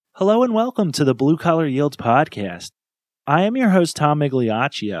Hello and welcome to the Blue Collar Yields podcast. I am your host, Tom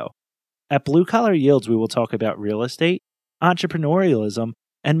Migliaccio. At Blue Collar Yields, we will talk about real estate, entrepreneurialism,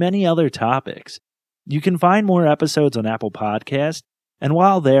 and many other topics. You can find more episodes on Apple Podcasts, and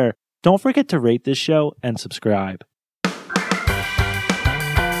while there, don't forget to rate this show and subscribe.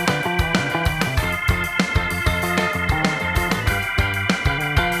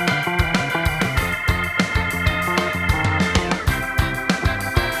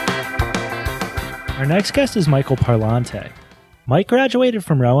 Our next guest is Michael Parlante. Mike graduated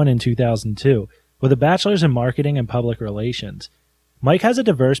from Rowan in 2002 with a bachelor's in marketing and public relations. Mike has a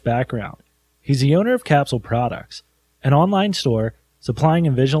diverse background. He's the owner of Capsule Products, an online store supplying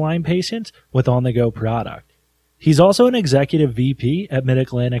Invisalign patients with on-the-go product. He's also an executive VP at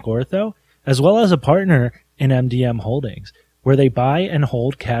Mid-Atlantic Ortho, as well as a partner in MDM Holdings, where they buy and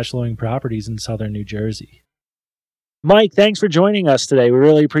hold cash-flowing properties in southern New Jersey. Mike, thanks for joining us today. We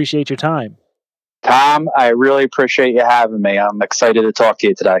really appreciate your time. Tom, I really appreciate you having me. I'm excited to talk to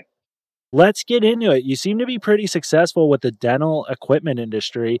you today. Let's get into it. You seem to be pretty successful with the dental equipment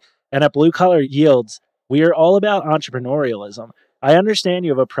industry, and at Blue Collar Yields, we are all about entrepreneurialism. I understand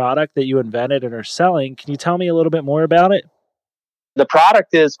you have a product that you invented and are selling. Can you tell me a little bit more about it? The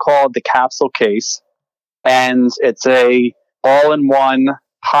product is called the Capsule Case, and it's a all-in-one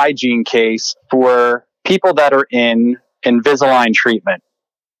hygiene case for people that are in Invisalign treatment.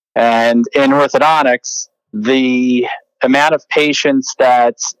 And in orthodontics, the amount of patients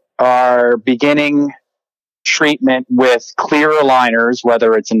that are beginning treatment with clear aligners,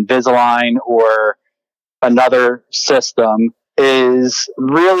 whether it's Invisalign or another system, is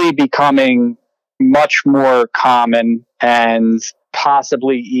really becoming much more common and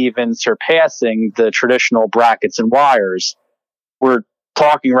possibly even surpassing the traditional brackets and wires. We're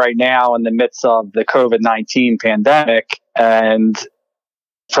talking right now in the midst of the COVID-19 pandemic, and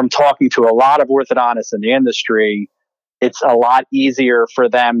from talking to a lot of orthodontists in the industry, it's a lot easier for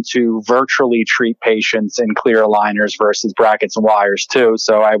them to virtually treat patients in clear aligners versus brackets and wires too.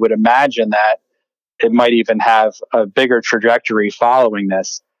 So I would imagine that it might even have a bigger trajectory following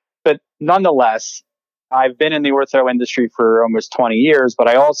this. But nonetheless, I've been in the ortho industry for almost 20 years, but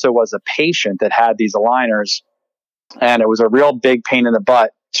I also was a patient that had these aligners, and it was a real big pain in the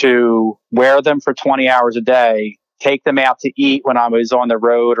butt to wear them for 20 hours a day, take them out to eat when I was on the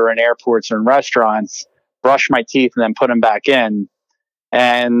road or in airports or in restaurants, brush my teeth, and then put them back in.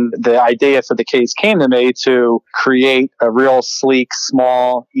 And the idea for the case came to me to create a real sleek,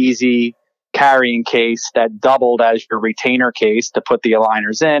 small, easy carrying case that doubled as your retainer case to put the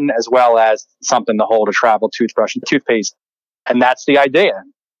aligners in, as well as something to hold a travel toothbrush and toothpaste. And that's the idea.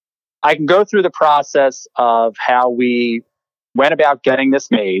 I can go through the process of how we went about getting this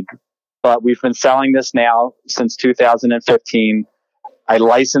made, but we've been selling this now since 2015. I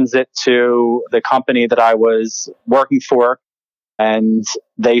licensed it to the company that I was working for, and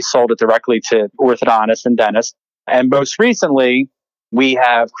they sold it directly to orthodontists and dentists. And most recently, we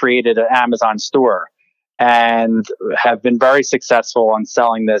have created an Amazon store and have been very successful on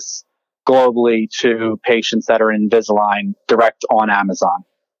selling this globally to patients that are in Invisalign direct on Amazon.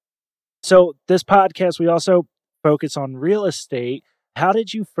 So this podcast, we also focus on real estate. How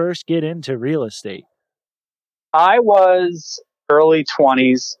did you first get into real estate? I was early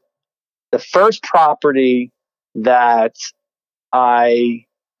 20s. The first property that I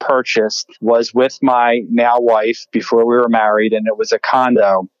purchased was with my now wife before we were married, and it was a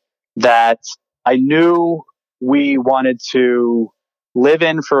condo that I knew we wanted to live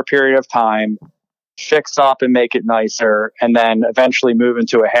in for a period of time, fix up and make it nicer, and then eventually move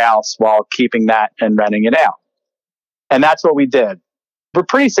into a house while keeping that and renting it out. And that's what we did. We're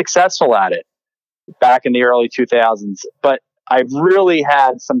pretty successful at it back in the early 2000s, but I really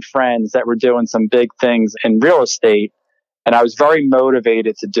had some friends that were doing some big things in real estate, and I was very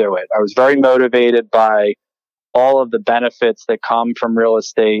motivated to do it. I was very motivated by all of the benefits that come from real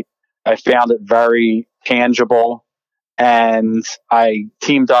estate. I found it very tangible, and I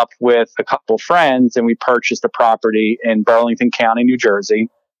teamed up with a couple friends, and we purchased a property in Burlington County, New Jersey.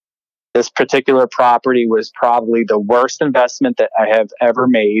 This particular property was probably the worst investment that I have ever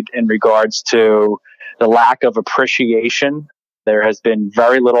made in regards to the lack of appreciation. There has been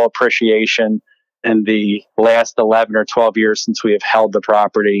very little appreciation in the last 11 or 12 years since we have held the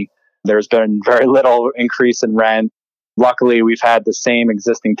property. There's been very little increase in rent. Luckily, we've had the same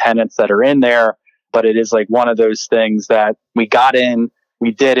existing tenants that are in there, but it is like one of those things that we got in,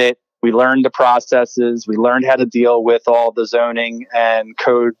 we did it, we learned the processes, we learned how to deal with all the zoning and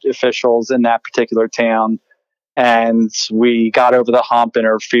code officials in that particular town, and we got over the hump in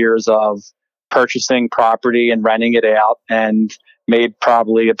our fears of purchasing property and renting it out. And made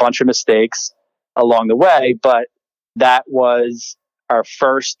probably a bunch of mistakes along the way, but that was our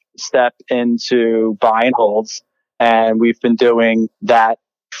first step into buy and holds. And we've been doing that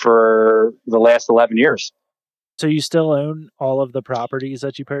for the last 11 years. So you still own all of the properties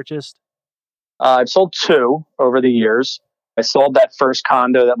that you purchased? I've sold two over the years. I sold that first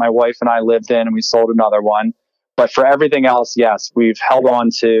condo that my wife and I lived in, and we sold another one. But for everything else, yes, we've held on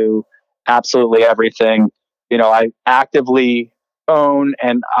to absolutely everything. I actively own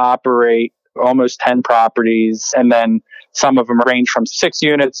and operate almost 10 properties, and then some of them range from 6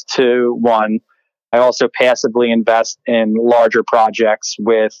 units to one. I also passively invest in larger projects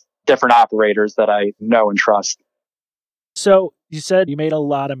with different operators that I know and trust. So you said you made a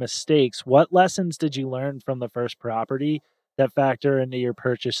lot of mistakes. What lessons did you learn from the first property that factor into your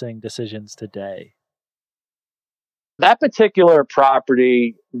purchasing decisions today? That particular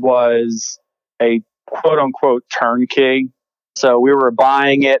property was a quote unquote turnkey. So we were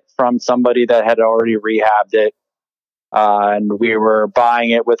buying it from somebody that had already rehabbed it. And we were buying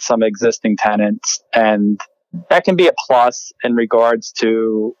it with some existing tenants. And that can be a plus in regards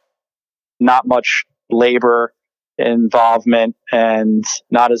to not much labor involvement and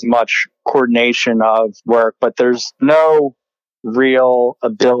not as much coordination of work, but there's no real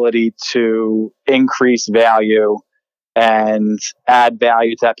ability to increase value and add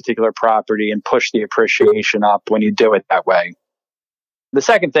value to that particular property and push the appreciation up when you do it that way. The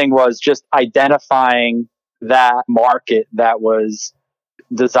second thing was just identifying that market that was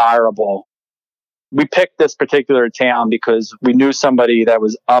desirable. We picked this particular town because we knew somebody that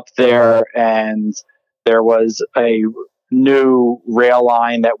was up there, and there was a new rail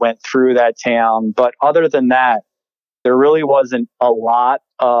line that went through that town. But other than that, there really wasn't a lot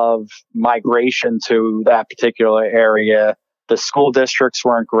of migration to that particular area. The school districts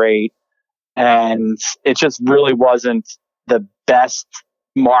weren't great, and it just really wasn't the best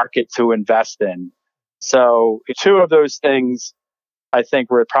market to invest in. So two of those things I think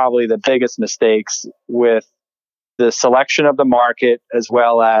were probably the biggest mistakes, with the selection of the market as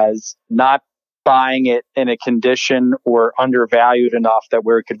well as not buying it in a condition or undervalued enough that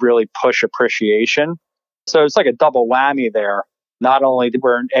where it could really push appreciation. So it's like a double whammy there. Not only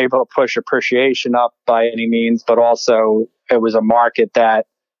weren't able to push appreciation up by any means, but also it was a market that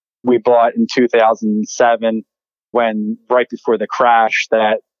we bought in 2007, when right before the crash,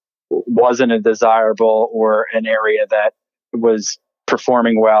 that wasn't a desirable or an area that was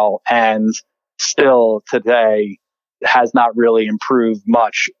performing well, and still today has not really improved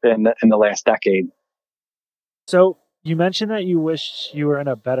much in the last decade. So you mentioned that you wish you were in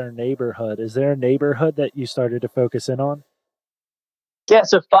a better neighborhood. Is there a neighborhood that you started to focus in on? Yeah,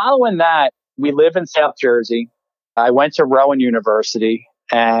 so following that, we live in South Jersey. I went to Rowan University,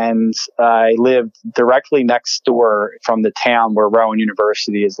 and I lived directly next door from the town where Rowan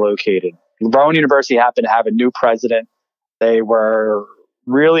University is located. Rowan University happened to have a new president. They were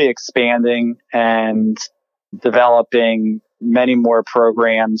really expanding and developing many more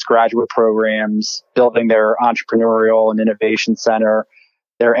programs, graduate programs, building their entrepreneurial and innovation center,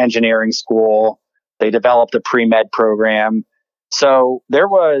 their engineering school. They developed a pre-med program. So there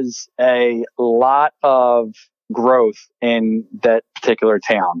was a lot of growth in that particular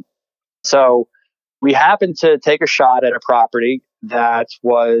town. So we happened to take a shot at a property that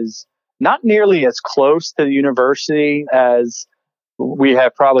was not nearly as close to the university as we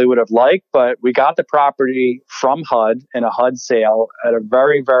have probably would have liked, but we got the property from HUD in a HUD sale at a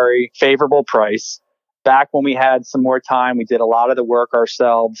very, very favorable price. Back when we had some more time, we did a lot of the work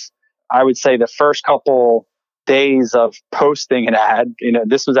ourselves. I would say the first couple days of posting an ad,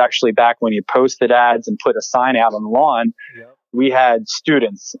 this was actually back when you posted ads and put a sign out on the lawn. Yep. We had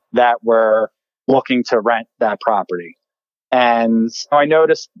students that were looking to rent that property. And I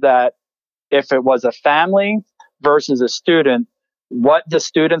noticed that if it was a family versus a student, what the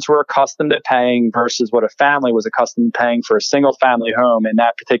students were accustomed to paying versus what a family was accustomed to paying for a single family home in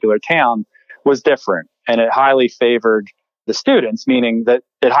that particular town was different. And it highly favored the students, meaning that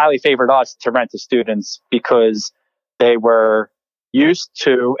it highly favored us to rent to students because they were used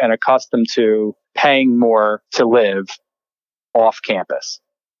to and accustomed to paying more to live off campus.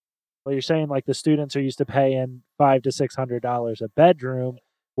 Well, you're saying like the students are used to paying $500 to $600 a bedroom,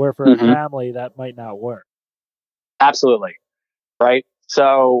 where for a family that might not work. Absolutely. Right.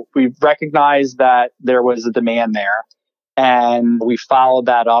 So we recognized that there was a demand there, and we followed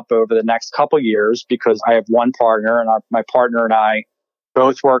that up over the next couple of years because I have one partner, and my partner and I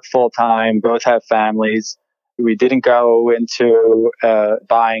both work full time, both have families. We didn't go into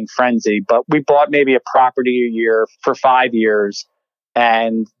buying frenzy, but we bought maybe a property a year for 5 years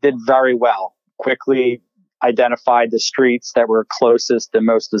and did very well. Quickly identified the streets that were closest and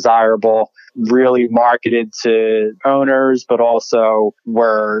most desirable, really marketed to owners, but also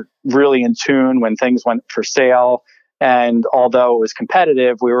were really in tune when things went for sale. And although it was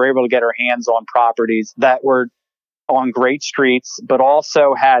competitive, we were able to get our hands on properties that were on great streets, but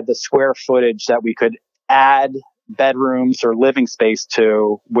also had the square footage that we could add bedrooms or living space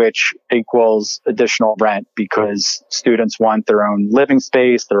to, which equals additional rent because students want their own living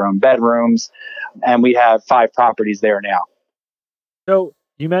space, their own bedrooms. And we have 5 properties there now. So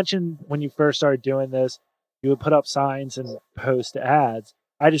you mentioned when you first started doing this, you would put up signs and post ads.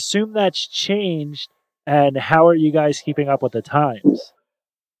 I'd assume that's changed. And how are you guys keeping up with the times?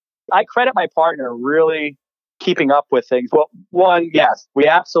 I credit my partner really keeping up with things. Well, one, yes, we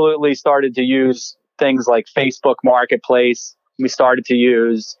absolutely started to use things like Facebook Marketplace. We started to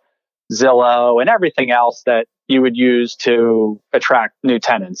use Zillow and everything else that you would use to attract new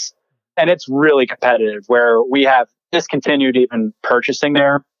tenants. And it's really competitive where we have discontinued even purchasing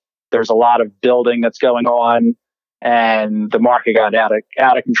there. There's a lot of building that's going on and the market got out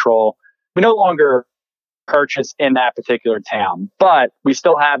of control. We no longer purchase in that particular town, but we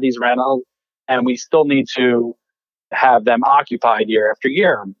still have these rentals and we still need to have them occupied year after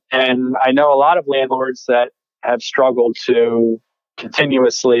year. And I know a lot of landlords that have struggled to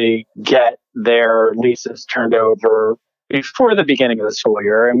continuously get their leases turned over before the beginning of the school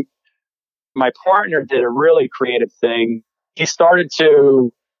year. And my partner did a really creative thing. He started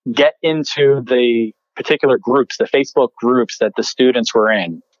to get into the particular groups, the Facebook groups that the students were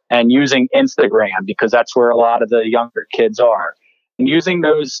in, and using Instagram because that's where a lot of the younger kids are. And using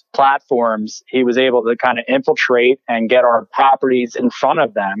those platforms, he was able to kind of infiltrate and get our properties in front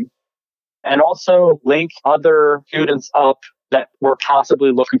of them and also link other students up that were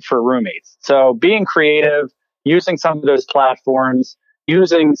possibly looking for roommates. So being creative, using some of those platforms,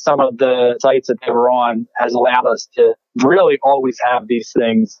 using some of the sites that they were on has allowed us to really always have these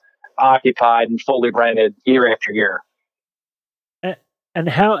things occupied and fully rented year after year. And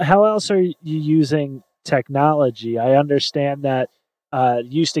how else are you using technology? I understand that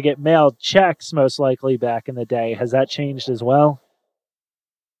used to get mailed checks most likely back in the day. Has that changed as well?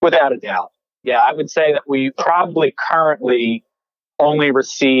 Without a doubt. Yeah, I would say that we probably currently only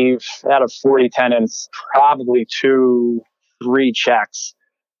receive out of 40 tenants, probably 2, 3 checks.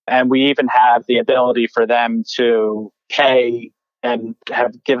 And we even have the ability for them to pay and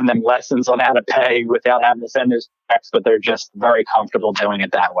have given them lessons on how to pay without having to send those checks, but they're just very comfortable doing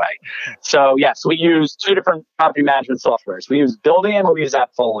it that way. So yes, we use 2 different property management softwares. We use Buildium and we use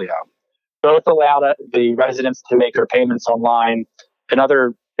Appfolio. Both allow the residents to make their payments online. In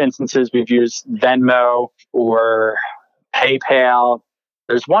other instances, we've used Venmo or PayPal.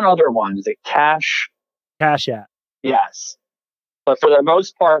 There's one other one. Is it Cash? Cash App. Yes. But for the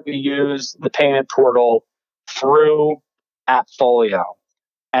most part, we use the payment portal through Appfolio.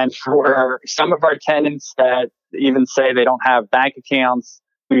 And for some of our tenants that even say they don't have bank accounts,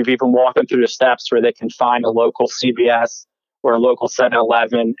 we've even walked them through the steps where they can find a local CVS or a local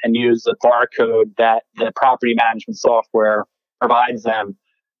 7-Eleven and use the barcode that the property management software provides them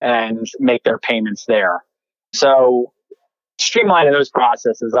and make their payments there. So streamlining those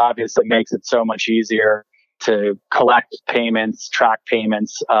processes obviously makes it so much easier to collect payments, track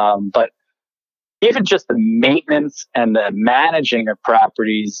payments. But even just the maintenance and the managing of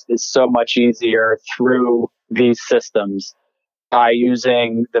properties is so much easier through these systems by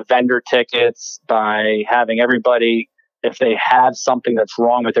using the vendor tickets, by having everybody, if they have something that's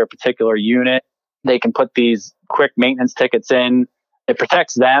wrong with their particular unit, they can put these quick maintenance tickets in. It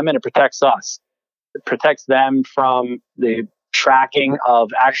protects them and it protects us. It protects them from the tracking of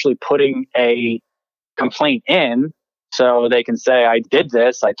actually putting a complaint in so they can say, I did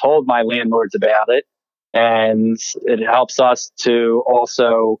this, I told my landlords about it. And it helps us to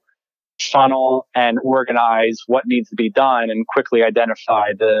also funnel and organize what needs to be done and quickly identify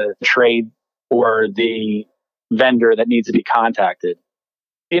the trade or the vendor that needs to be contacted.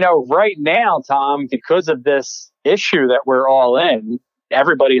 Right now, Tom, because of this issue that we're all in,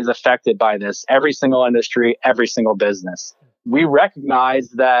 everybody is affected by this, every single industry, every single business. We recognize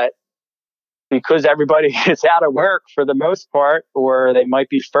that because everybody is out of work for the most part, or they might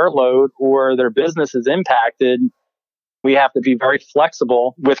be furloughed, or their business is impacted, we have to be very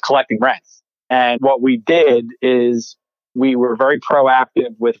flexible with collecting rents. And what we did is we were very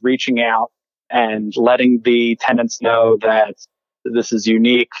proactive with reaching out and letting the tenants know that this is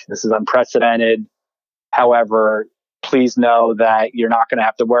unique, this is unprecedented. However, please know that you're not going to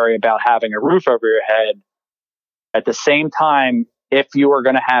have to worry about having a roof over your head. At the same time, if you are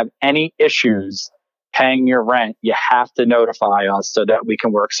going to have any issues paying your rent, you have to notify us so that we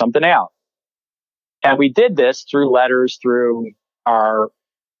can work something out. And we did this through letters through our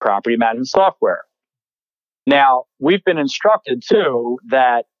property management software. Now, we've been instructed too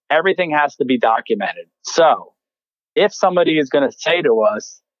that everything has to be documented. So if somebody is going to say to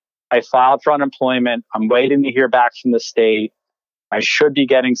us, I filed for unemployment, I'm waiting to hear back from the state, I should be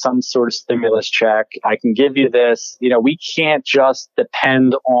getting some sort of stimulus check, I can give you this, we can't just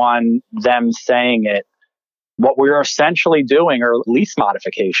depend on them saying it. What we're essentially doing are lease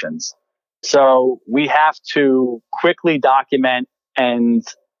modifications. So we have to quickly document and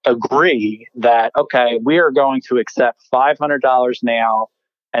agree that, okay, we are going to accept $500 now.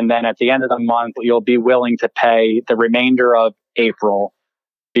 And then at the end of the month, you'll be willing to pay the remainder of April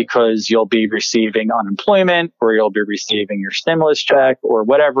because you'll be receiving unemployment or you'll be receiving your stimulus check or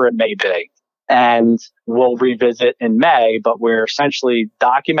whatever it may be. And we'll revisit in May, but we're essentially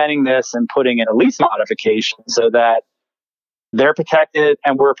documenting this and putting in a lease modification so that they're protected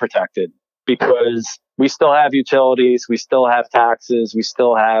and we're protected, because we still have utilities, we still have taxes, we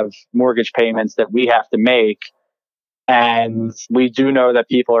still have mortgage payments that we have to make. And we do know that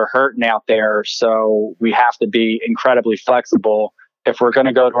people are hurting out there. So we have to be incredibly flexible if we're going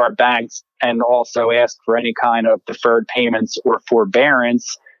to go to our banks and also ask for any kind of deferred payments or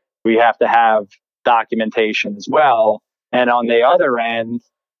forbearance. We have to have documentation as well. And on the other end,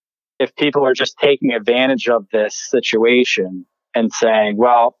 if people are just taking advantage of this situation and saying,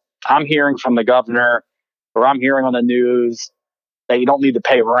 well, I'm hearing from the governor or I'm hearing on the news that you don't need to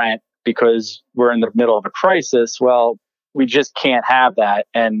pay rent because we're in the middle of a crisis. Well, we just can't have that.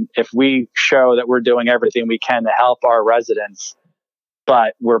 And if we show that we're doing everything we can to help our residents,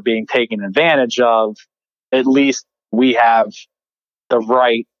 but we're being taken advantage of, at least we have the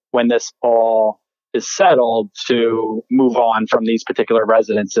right, when this all is settled, to move on from these particular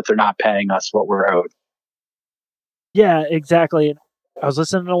residents if they're not paying us what we're owed. Yeah, exactly. I was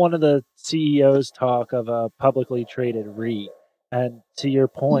listening to one of the CEOs talk of a publicly traded REIT. And to your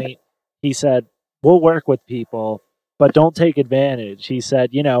point, he said, we'll work with people, but don't take advantage. He said,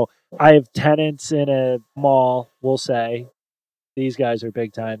 I have tenants in a mall, we'll say. These guys are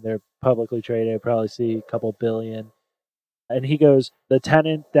big time. They're publicly traded, probably see a couple billion. And he goes, the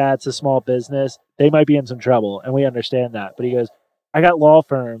tenant that's a small business, they might be in some trouble. And we understand that. But he goes, I got law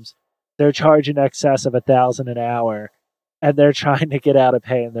firms. They're charging excess of $1,000 an hour and they're trying to get out of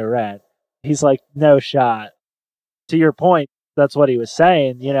paying their rent. He's like, no shot. To your point, that's what he was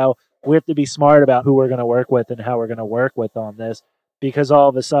saying. We have to be smart about who we're going to work with and how we're going to work with on this, because all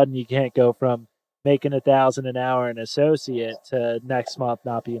of a sudden you can't go from making $1,000 an hour an associate to next month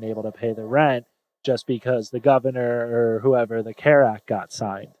not being able to pay the rent just because the governor or whoever, the CARE Act, got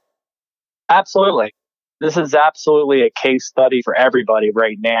signed. Absolutely. This is absolutely a case study for everybody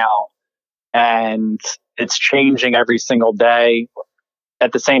right now. And it's changing every single day.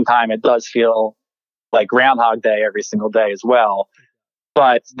 At the same time, it does feel like Groundhog Day every single day as well.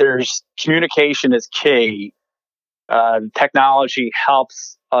 But communication is key. Technology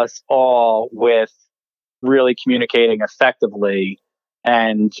helps us all with really communicating effectively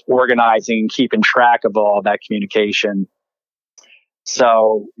and organizing, keeping track of all that communication.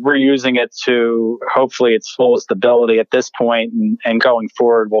 So we're using it to hopefully its fullest ability at this point, and going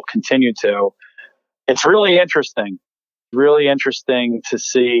forward, we'll continue to. It's really interesting to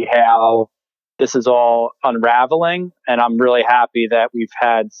see how this is all unraveling. And I'm really happy that we've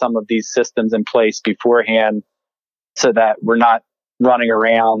had some of these systems in place beforehand so that we're not running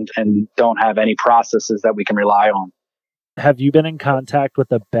around and don't have any processes that we can rely on. Have you been in contact with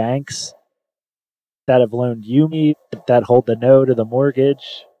the banks that have loaned you money, that hold the note of the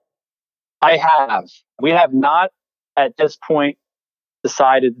mortgage? I have. We have not at this point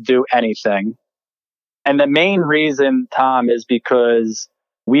decided to do anything. And the main reason, Tom, is because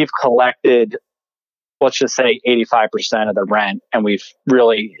we've collected, let's just say 85% of the rent, and we've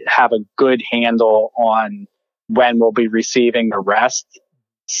really have a good handle on when we'll be receiving the rest.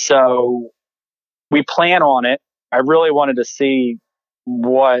 So we plan on it. I really wanted to see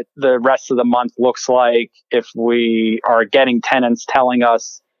what the rest of the month looks like if we are getting tenants telling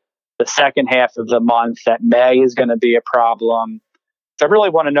us the second half of the month that May is going to be a problem. So I really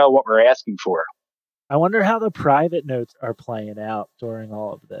want to know what we're asking for. I wonder how the private notes are playing out during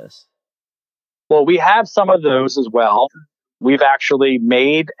all of this. Well, we have some of those as well. We've actually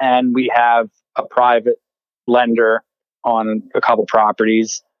made, and we have a private lender on a couple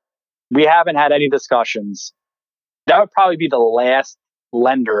properties. We haven't had any discussions. That would probably be the last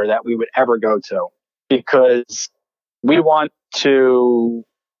lender that we would ever go to, because we want to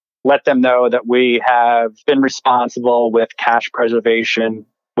let them know that we have been responsible with cash preservation,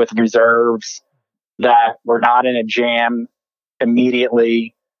 with reserves, that we're not in a jam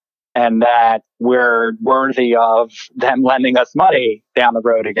immediately. and that we're worthy of them lending us money down the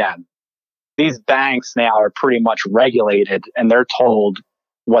road again. These banks now are pretty much regulated and they're told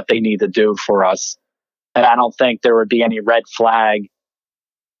what they need to do for us. And I don't think there would be any red flag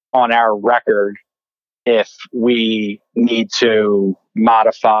on our record if we need to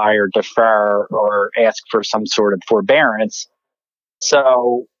modify or defer or ask for some sort of forbearance.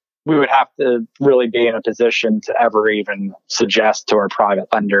 So we would have to really be in a position to ever even suggest to our private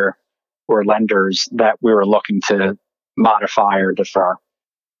lender or lenders that we were looking to modify or defer.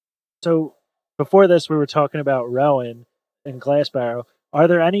 So before this, we were talking about Rowan and Glassboro. Are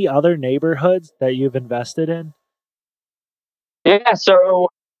there any other neighborhoods that you've invested in? Yeah, so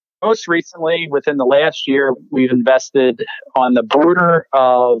most recently, within the last year, we've invested on the border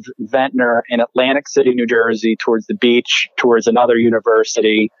of Ventnor in Atlantic City, New Jersey, towards the beach, towards another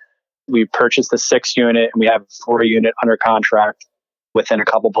university. We purchased a 6-unit and we have a 4-unit under contract within a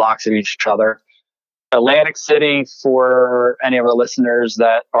couple blocks of each other. Atlantic City, for any of our listeners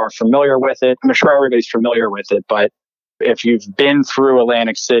that are familiar with it, I'm sure everybody's familiar with it, but if you've been through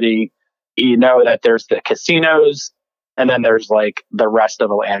Atlantic City, you know that there's the casinos and then there's like the rest of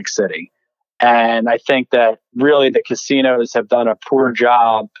Atlantic City. And I think that really the casinos have done a poor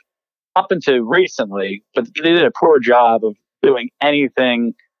job up until recently, but they did a poor job of doing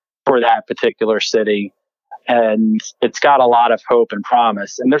anything for that particular city. And it's got a lot of hope and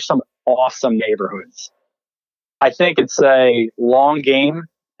promise. And there's some awesome neighborhoods. I think it's a long game,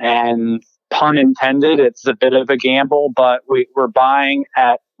 and pun intended, it's a bit of a gamble, but we're buying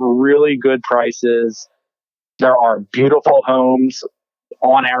at really good prices. There are beautiful homes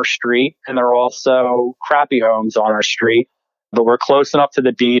on our street, and there are also crappy homes on our street, but we're close enough to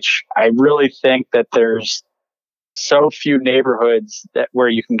the beach. I really think that there's so few neighborhoods that where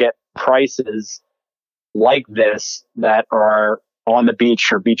you can get prices like this that are on the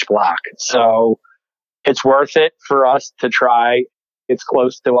beach or beach block. So it's worth it for us to try. It's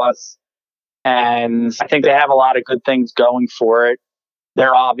close to us. And I think they have a lot of good things going for it.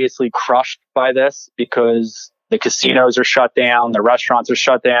 They're obviously crushed by this because the casinos are shut down, the restaurants are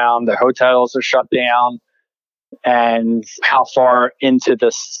shut down, the hotels are shut down. And how far into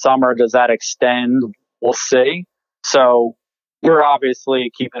the summer does that extend? We'll see. So we're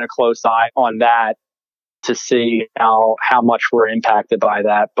obviously keeping a close eye on that to see how much we're impacted by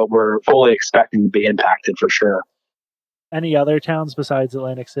that, but we're fully expecting to be impacted for sure. Any other towns besides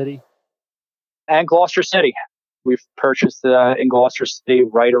Atlantic City? And Gloucester City. We've purchased in Gloucester City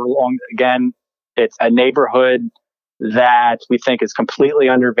right along, again, it's a neighborhood that we think is completely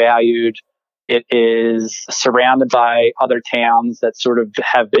undervalued. It is surrounded by other towns that sort of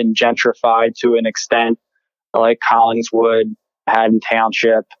have been gentrified to an extent, like Collingswood, Haddon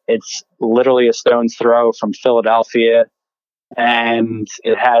Township. It's literally a stone's throw from Philadelphia, and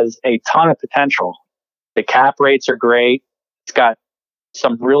it has a ton of potential. The cap rates are great. It's got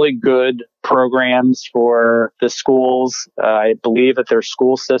some really good programs for the schools. I believe that their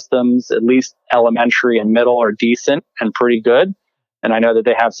school systems, at least elementary and middle, are decent and pretty good. And I know that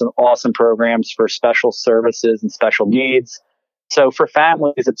they have some awesome programs for special services and special needs. So for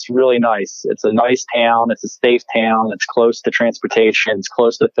families, it's really nice. It's a nice town. It's a safe town. It's close to transportation. It's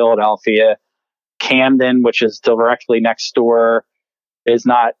close to Philadelphia. Camden, which is directly next door, is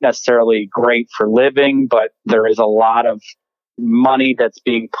not necessarily great for living, but there is a lot of money that's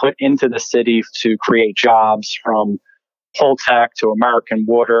being put into the city to create jobs, from Holtec to American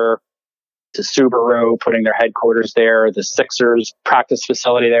Water to Subaru putting their headquarters there, the Sixers practice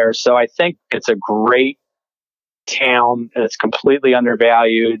facility there. So I think it's a great town. It's completely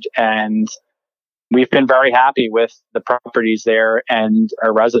undervalued, and we've been very happy with the properties there and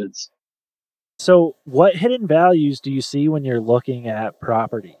our residents. So what hidden values do you see when you're looking at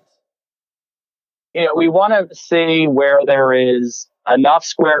properties? You know, we want to see where there is enough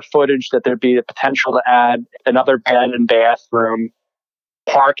square footage that there'd be the potential to add another bed and bathroom.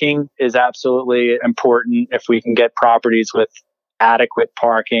 Parking is absolutely important if we can get properties with adequate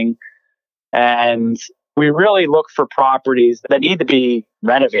parking. And we really look for properties that need to be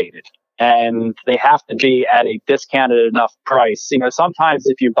renovated, and they have to be at a discounted enough price. You know, sometimes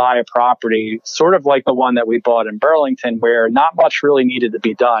if you buy a property, sort of like the one that we bought in Burlington, where not much really needed to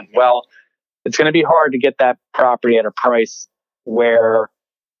be done. Well, it's going to be hard to get that property at a price where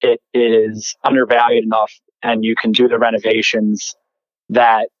it is undervalued enough and you can do the renovations,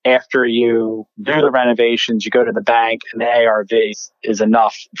 that after you do the renovations, you go to the bank and the ARV is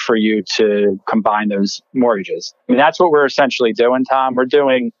enough for you to combine those mortgages. I mean, that's what we're essentially doing, Tom. We're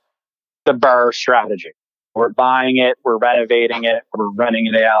doing the BRRRR strategy. We're buying it, we're renovating it, we're renting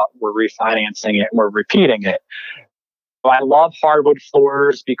it out, we're refinancing it, and we're repeating it. I love hardwood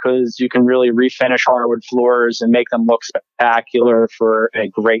floors because you can really refinish hardwood floors and make them look spectacular for a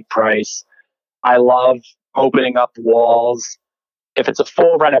great price. I love opening up walls. If it's a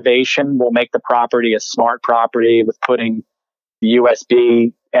full renovation, we'll make the property a smart property with putting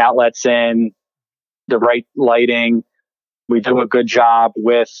USB outlets in, the right lighting. We do a good job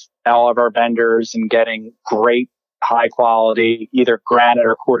with all of our vendors and getting great high quality, either granite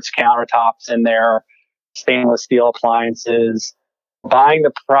or quartz countertops in there, stainless steel appliances, buying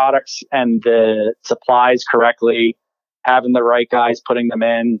the products and the supplies correctly, having the right guys putting them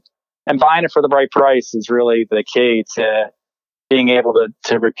in, and buying it for the right price is really the key to being able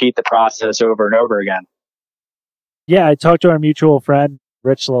to repeat the process over and over again. Yeah, I talked to our mutual friend,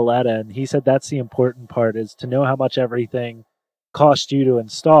 Rich Laletta, and he said that's the important part, is to know how much everything cost you to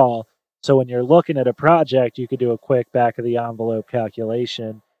install. So when you're looking at a project, you could do a quick back of the envelope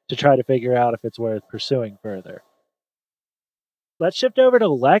calculation to try to figure out if it's worth pursuing further. Let's shift over to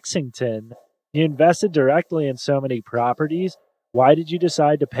Lexington. You invested directly in so many properties. Why did you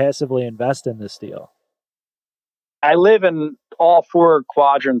decide to passively invest in this deal? I live in all four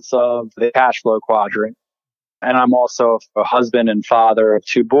quadrants of the cash flow quadrant, and I'm also a husband and father of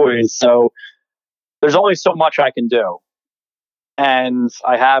two boys. So there's only so much I can do. And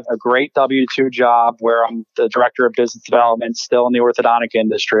I have a great W-2 job where I'm the director of business development, still in the orthodontic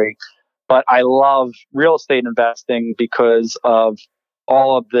industry. But I love real estate investing because of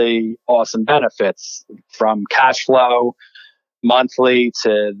all of the awesome benefits, from cash flow monthly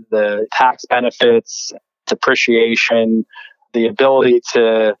to the tax benefits, depreciation, the ability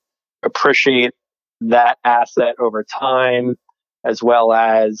to appreciate that asset over time, as well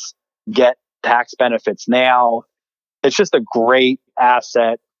as get tax benefits now. It's just a great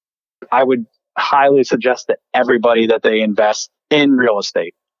asset. I would highly suggest to everybody that they invest in real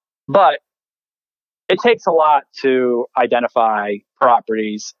estate. But it takes a lot to identify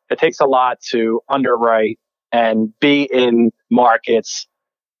properties. It takes a lot to underwrite and be in markets.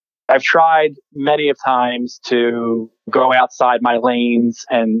 I've tried many of times to go outside my lanes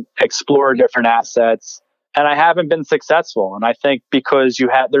and explore different assets, and I haven't been successful. And I think because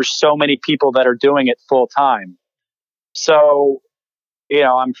there's so many people that are doing it full time. So,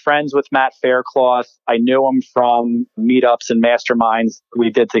 I'm friends with Matt Faircloth. I knew him from meetups and masterminds we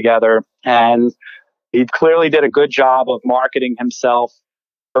did together. And he clearly did a good job of marketing himself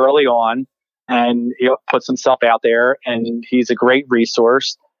early on. And he puts himself out there, and he's a great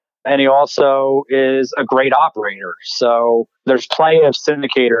resource. And he also is a great operator. So there's plenty of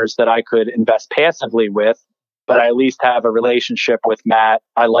syndicators that I could invest passively with, but I at least have a relationship with Matt.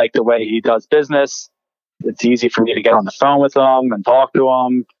 I like the way he does business. It's easy for me to get on the phone with him and talk to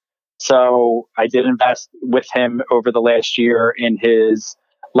him. So I did invest with him over the last year in his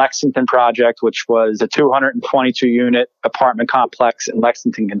Lexington project, which was a 222 unit apartment complex in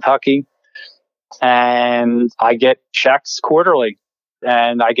Lexington, Kentucky. And I get checks quarterly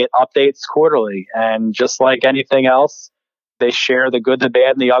and I get updates quarterly. And just like anything else, they share the good, the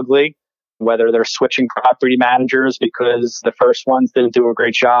bad, and the ugly, whether they're switching property managers because the first ones didn't do a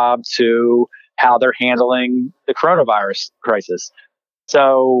great job, to how they're handling the coronavirus crisis.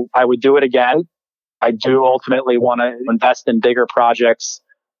 So I would do it again. I do ultimately want to invest in bigger projects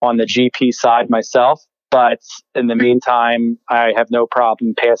on the GP side myself. But in the meantime, I have no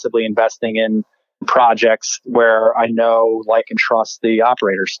problem passively investing in projects where I know, like, and trust the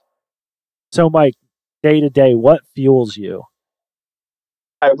operators. So, Mike, day to day, what fuels you?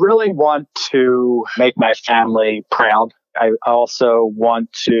 I really want to make my family proud. I also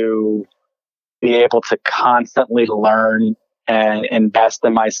want to be able to constantly learn and invest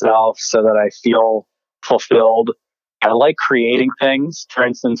in myself so that I feel fulfilled. I like creating things. For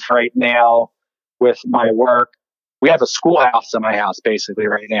instance, right now with my work, we have a schoolhouse in my house basically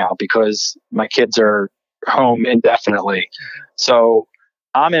right now because my kids are home indefinitely. So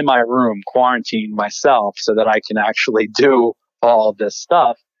I'm in my room quarantined myself so that I can actually do all of this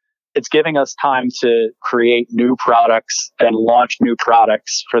stuff. It's giving us time to create new products and launch new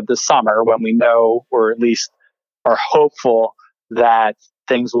products for the summer when we know, or at least are hopeful, that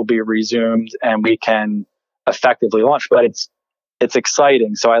things will be resumed and we can effectively launch. But it's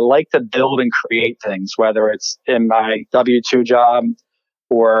exciting. So I like to build and create things, whether it's in my W-2 job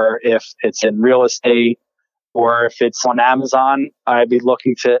or if it's in real estate or if it's on Amazon. I'd be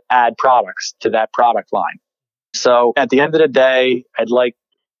looking to add products to that product line. So at the end of the day, I'd like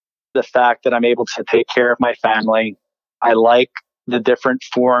the fact that I'm able to take care of my family. I like the different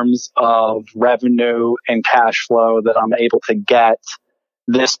forms of revenue and cash flow that I'm able to get.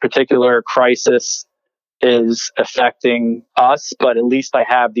 This particular crisis is affecting us, but at least I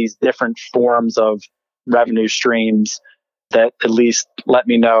have these different forms of revenue streams that at least let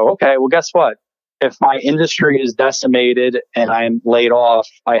me know, okay, well, guess what? If my industry is decimated and I'm laid off,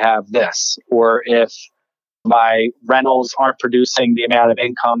 I have this. Or if my rentals aren't producing the amount of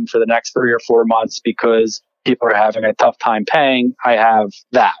income for the next 3 or 4 months because people are having a tough time paying, I have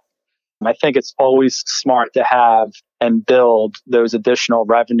that. I think it's always smart to have and build those additional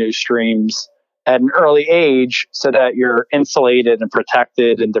revenue streams at an early age so that you're insulated and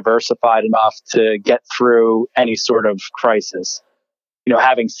protected and diversified enough to get through any sort of crisis.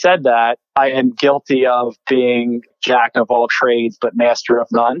 Having said that, I am guilty of being jack of all trades, but master of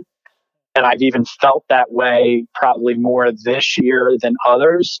none. And I've even felt that way probably more this year than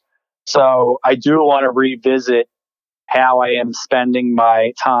others. So I do want to revisit how I am spending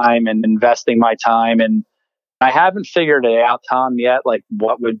my time and investing my time. And I haven't figured it out, Tom, yet, like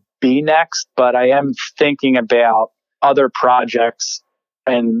what would be next, but I am thinking about other projects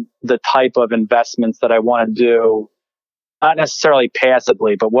and the type of investments that I want to do, not necessarily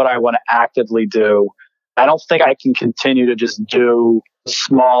passively, but what I want to actively do. I don't think I can continue to just do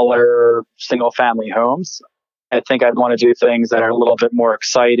smaller single family homes. I think I'd want to do things that are a little bit more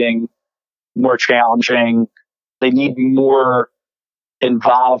exciting, more challenging. They need more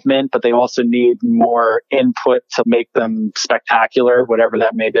involvement, but they also need more input to make them spectacular, whatever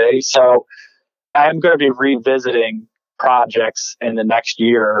that may be. So I'm going to be revisiting projects in the next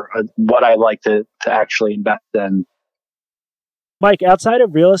year, what I like to actually invest in. Mike, outside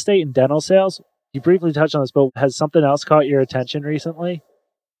of real estate and dental sales, you briefly touched on this, but has something else caught your attention recently?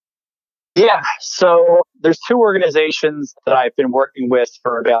 Yeah. So there's two organizations that I've been working with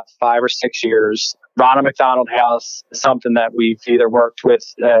for about 5 or 6 years. Ronald McDonald House is something that we've either worked with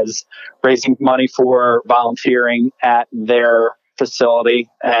as raising money for volunteering at their facility.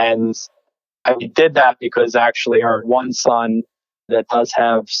 And I did that because actually our one son that does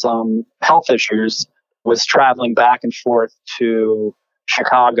have some health issues was traveling back and forth to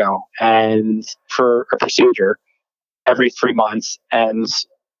Chicago and for a procedure every 3 months. And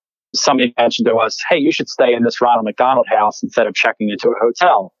somebody mentioned to us, hey, you should stay in this Ronald McDonald House instead of checking into a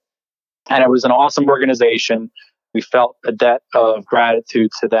hotel. And it was an awesome organization. We felt a debt of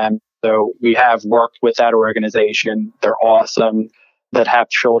gratitude to them. So we have worked with that organization. They're awesome, that have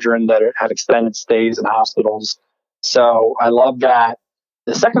children that have extended stays in hospitals. So I love that.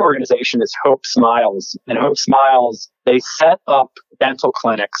 The second organization is Hope Smiles. And Hope Smiles, they set up dental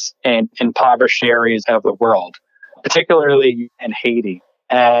clinics in impoverished areas of the world, particularly in Haiti.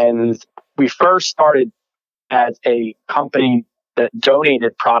 And we first started as a company that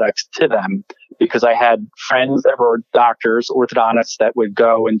donated products to them because I had friends that were doctors, orthodontists that would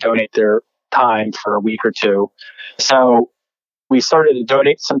go and donate their time for a week or two. So we started to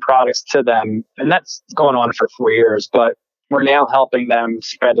donate some products to them, and that's going on for 4 years, but we're now helping them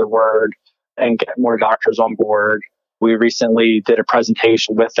spread the word and get more doctors on board. We recently did a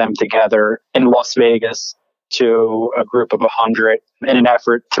presentation with them together in Las Vegas to a group of 100 in an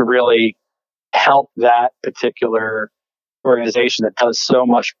effort to really help that particular organization that does so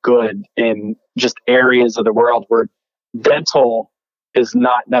much good in just areas of the world where dental is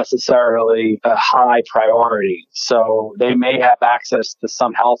not necessarily a high priority. So they may have access to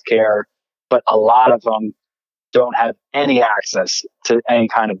some healthcare, but a lot of them don't have any access to any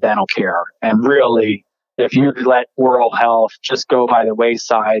kind of dental care. And really, if you let oral health just go by the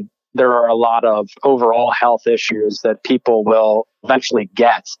wayside, there are a lot of overall health issues that people will eventually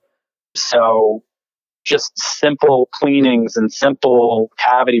get. So just simple cleanings and simple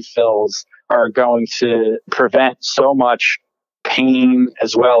cavity fills are going to prevent so much pain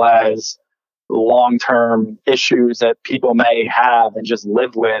as well as long-term issues that people may have and just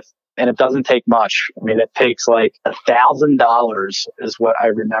live with. And it doesn't take much. I mean, it takes like $1,000 is what I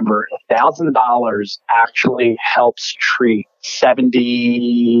remember. $1,000 actually helps treat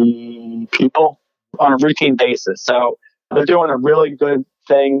 70 people on a routine basis. So they're doing a really good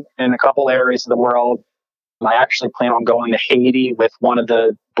thing in a couple areas of the world. I actually plan on going to Haiti with one of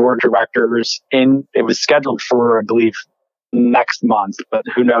the board directors. It was scheduled for, I believe, next month, but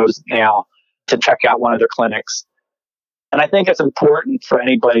who knows now, to check out one of their clinics. And I think it's important for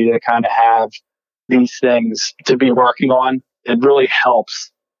anybody to kind of have these things to be working on. It really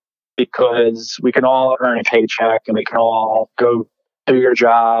helps because we can all earn a paycheck and we can all go do your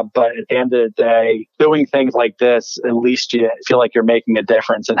job. But at the end of the day, doing things like this, at least you feel like you're making a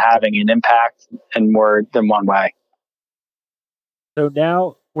difference and having an impact in more than one way. So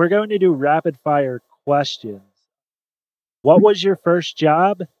now we're going to do rapid fire questions. What was your first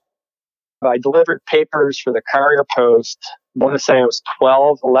job? I delivered papers for the Courier Post. I want to say I was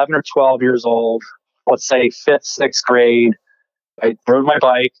 11 or 12 years old, let's say 5th, 6th grade. I rode my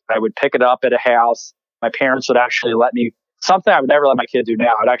bike. I would pick it up at a house. My parents would actually let me something I would never let my kid do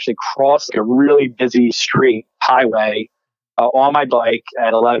now. I'd actually cross a really busy street, highway, on my bike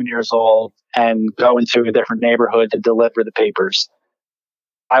at 11 years old and go into a different neighborhood to deliver the papers.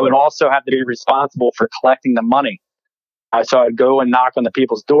 I would also have to be responsible for collecting the money. So I'd go and knock on the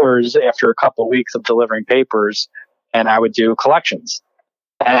people's doors after a couple of weeks of delivering papers, and I would do collections.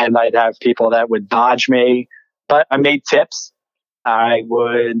 And I'd have people that would dodge me, but I made tips. I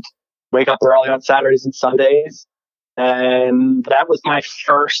would wake up early on Saturdays and Sundays, and that was my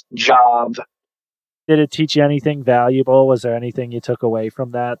first job. Did it teach you anything valuable? Was there anything you took away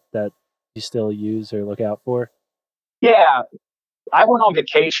from that you still use or look out for? Yeah. I went on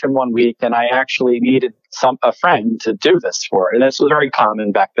vacation one week and I actually needed a friend to do this for. And this was very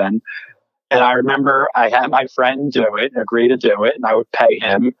common back then. And I remember I had my friend do it, agree to do it, and I would pay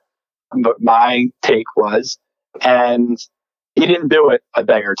him. But my take was, and he didn't do it a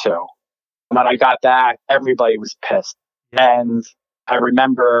day or two. When I got back, everybody was pissed. And I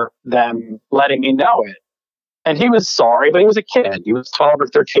remember them letting me know it. And he was sorry, but he was a kid. He was 12 or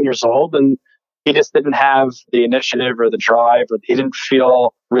 13 years old, and he just didn't have the initiative or the drive, or he didn't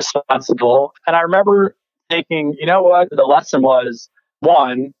feel responsible. And I remember thinking, you know what? The lesson was,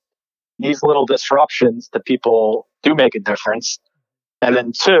 one, these little disruptions to people do make a difference. And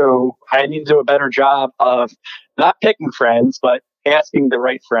then two, I need to do a better job of not picking friends, but asking the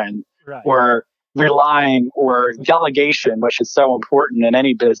right friend, right, or relying, or delegation, which is so important in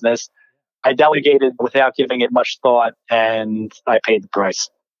any business. I delegated without giving it much thought, and I paid the price.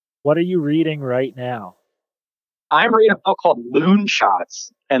 What are you reading right now? I'm reading a book called Loon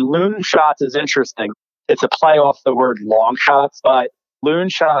Shots. And Loon Shots is interesting. It's a play off the word long shots, but Loon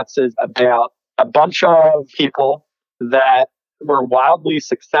Shots is about a bunch of people that were wildly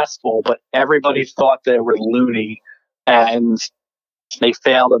successful, but everybody thought they were loony, and they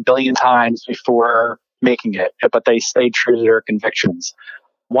failed a billion times before making it, but they stayed true to their convictions.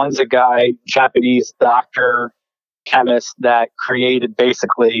 One's a guy, Japanese doctor, chemist, that created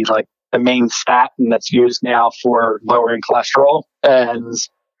basically like the main statin that's used now for lowering cholesterol. And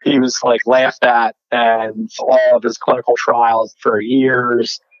he was like laughed at, and all of his clinical trials for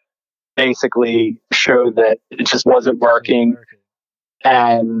years basically showed that it just wasn't working.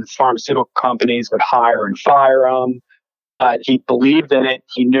 And pharmaceutical companies would hire and fire him. He believed in it.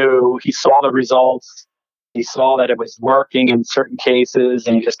 He knew, he saw the results. He saw that it was working in certain cases,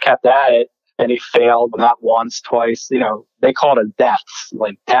 and he just kept at it. And he failed not once, twice. You know, they called it deaths,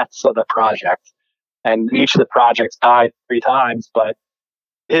 like deaths of the project. And each of the projects died 3 times, but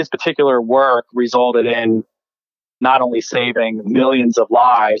his particular work resulted in not only saving millions of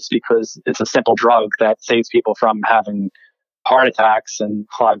lives, because it's a simple drug that saves people from having heart attacks and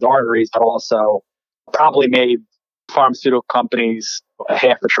clogged arteries, but also probably made pharmaceutical companies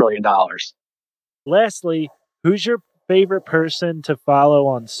 $500 billion. Lastly, who's your favorite person to follow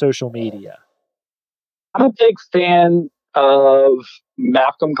on social media? I'm a big fan of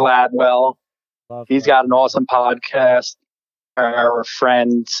Malcolm Gladwell. He's got an awesome podcast. Our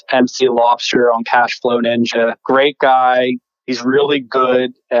friend MC Lobster on Cashflow Ninja. Great guy. He's really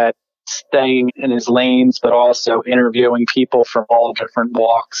good at staying in his lanes, but also interviewing people from all different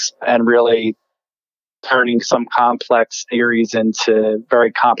walks and really turning some complex theories into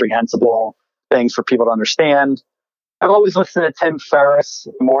very comprehensible things for people to understand. I've always listened to Tim Ferriss,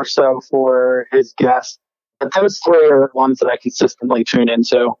 more so for his guests. But those 3 are ones that I consistently tune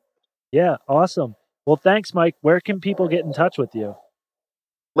into. Yeah, awesome. Well, thanks, Mike. Where can people get in touch with you?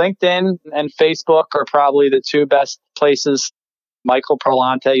 LinkedIn and Facebook are probably the 2 best places. Michael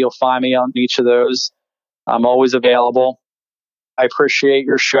Parlante, you'll find me on each of those. I'm always available. I appreciate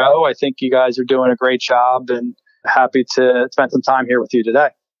your show. I think you guys are doing a great job, and happy to spend some time here with you today.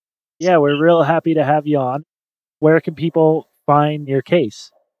 Yeah, we're real happy to have you on. Where can people find your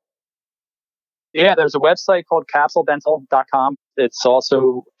case? Yeah, there's a website called capsuledental.com. It's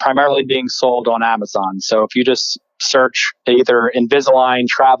also primarily being sold on Amazon. So if you just search either Invisalign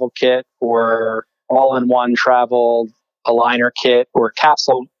travel kit or all-in-one travel aligner kit or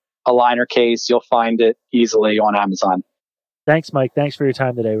capsule aligner case, you'll find it easily on Amazon. Thanks, Mike. Thanks for your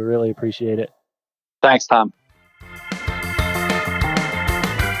time today. We really appreciate it. Thanks, Tom.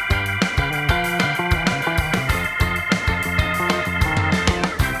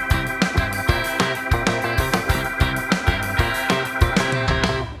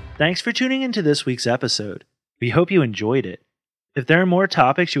 Thanks for tuning into this week's episode. We hope you enjoyed it. If there are more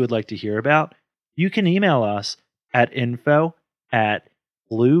topics you would like to hear about, you can email us at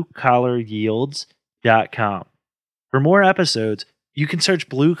info@bluecollaryields.com. For more episodes, you can search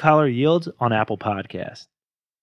Blue Collar Yields on Apple Podcasts.